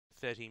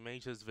30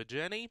 metres the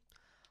journey.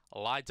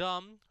 Light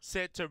on,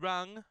 set to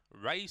run,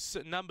 race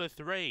number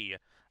 3,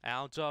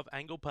 out of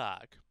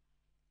Angle-Park.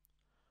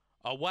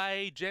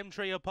 Away,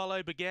 Gemtree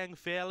Apollo began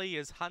fairly,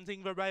 is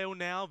hunting the rail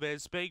now.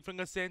 There's speed from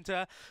the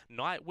centre,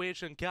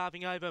 Nightwish and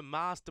carving over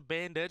Master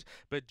Bandit,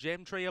 but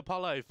Gemtree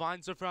Apollo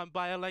finds the front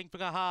by a length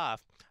and a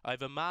half.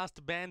 Over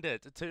Master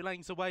Bandit, 2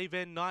 lengths away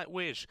then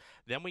Nightwish.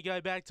 Then we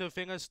go back to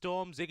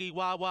Fingerstorm, Ziggy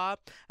Wawa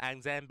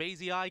and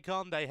Zambezi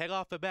Icon. They head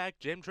off the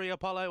back. Gemtree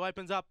Apollo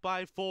opens up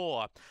by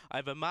 4.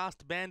 Over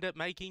Master Bandit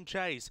making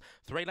chase.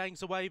 3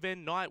 lengths away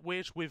then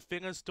Nightwish with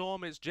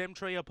Fingerstorm. It's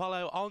Gemtree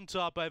Apollo on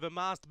top over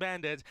Master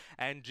Bandit,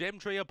 and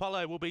Gemtree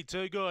Apollo will be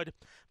too good.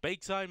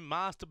 Beaks home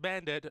Master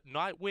Bandit,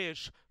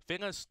 Nightwish,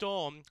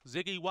 Fingerstorm,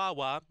 Ziggy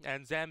Wawa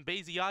and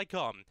Zambezi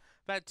Icon.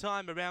 That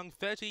time around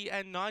 30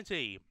 and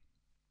 90.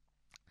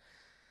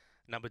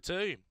 Number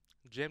 2,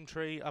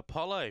 Gemtree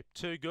Apollo,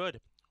 too good.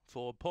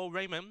 For Paul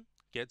Riemann,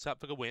 gets up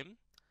for the win.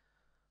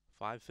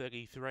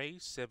 5:33,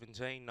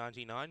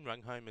 17.99,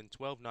 run home in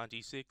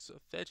 12.96,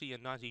 30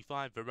 and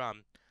 95 the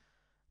run.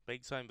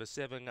 Beaks home for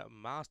 7,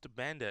 Master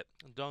Bandit,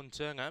 Don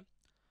Turner.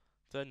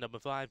 Third, number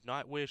 5,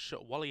 Nightwish,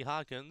 Wally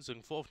Harkins,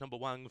 and fourth, number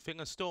 1,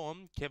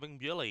 Fingerstorm, Kevin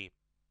Bewley.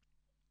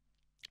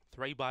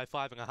 3 by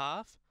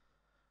 5.5,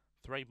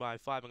 3 by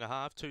 5.5,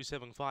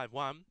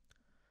 2751,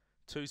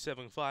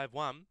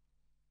 2751.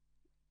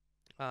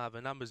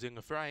 The numbers in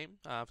the frame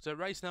after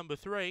race number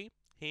 3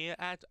 here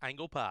at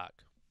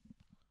Angle-Park.